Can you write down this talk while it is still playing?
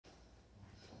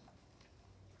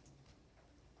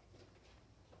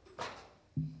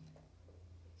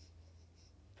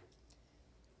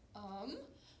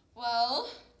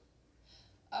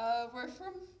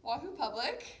Wahoo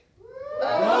Public. Go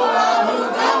Wahoo,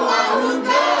 go Wahoo,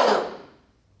 go!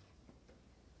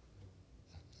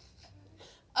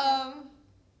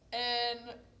 And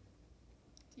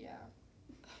yeah.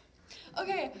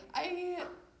 Okay,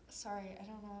 sorry, I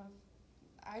don't know.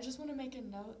 I just want to make a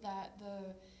note that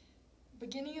the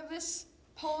beginning of this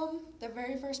poem, the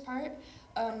very first part,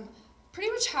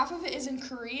 pretty much half of it is in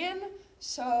Korean,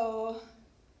 so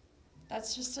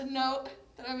that's just a note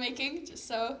that I'm making, just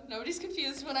so nobody's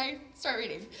confused when I start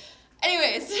reading.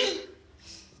 Anyways.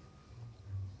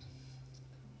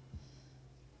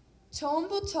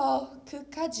 처음부터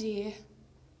끝까지,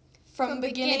 from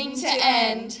beginning to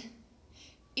end.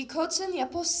 이 꽃은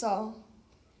예뻤어.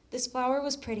 This flower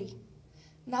was pretty.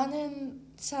 나는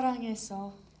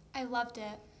사랑했어. I loved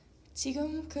it.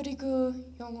 지금 그리고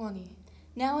영원히.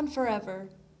 Now and forever.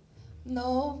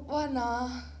 너와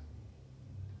나.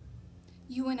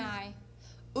 You and I.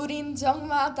 우린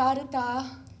정말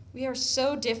다르다. We are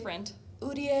so different.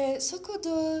 우리의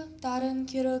서로도 다른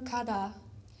길을 가다.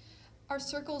 Our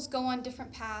circles go on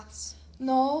different paths.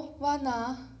 너와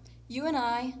나. You and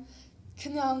I.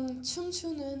 그냥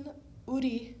춤추는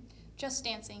우리. Just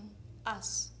dancing.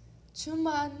 Us.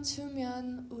 춤만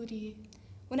추면 우리.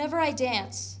 Whenever I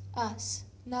dance. Us.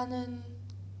 나는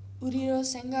우리로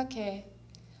생각해.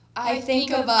 I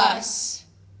think of us.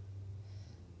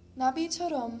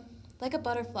 나비처럼. Like a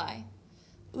butterfly.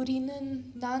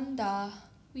 우리는 난다.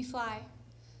 We fly.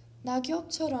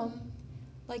 낙엽처럼.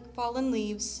 Like fallen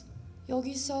leaves.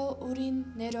 여기서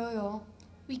우린 내려요.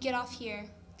 We get off here.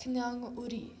 그냥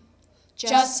우리.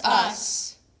 Just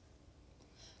us.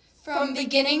 From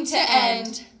beginning to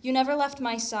end. You never left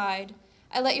my side.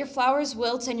 I let your flowers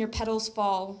wilt and your petals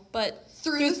fall, but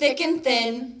Through thick and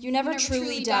thin, you never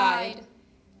truly died.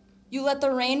 You let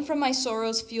the rain from my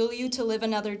sorrows fuel you to live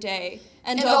another day.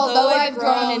 And although I've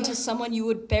grown into someone you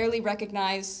would barely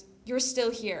recognize, you're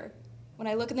still here. When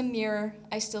I look in the mirror,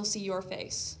 I still see your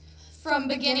face. From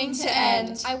beginning to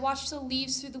end. I watched the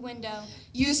leaves through the window,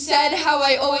 You said how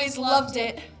I always loved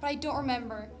it. but I don't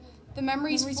remember. The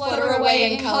memories Flutter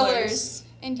away in colors.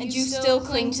 and you still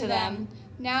cling to them.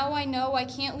 Now I know I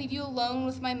can't leave you alone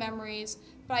with my memories,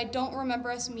 but I don't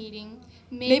remember us meeting.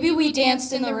 Maybe we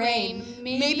danced in the rain.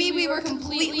 Maybe we were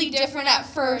completely different at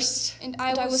first. And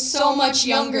I was so much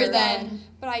younger then.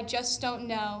 But I just don't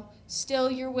know. Still,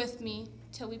 you're with me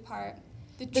till we part.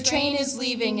 The train is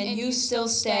leaving and you still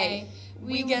stay.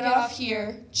 We get off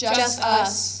here, just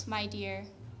us. My dear.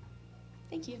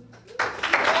 Thank you.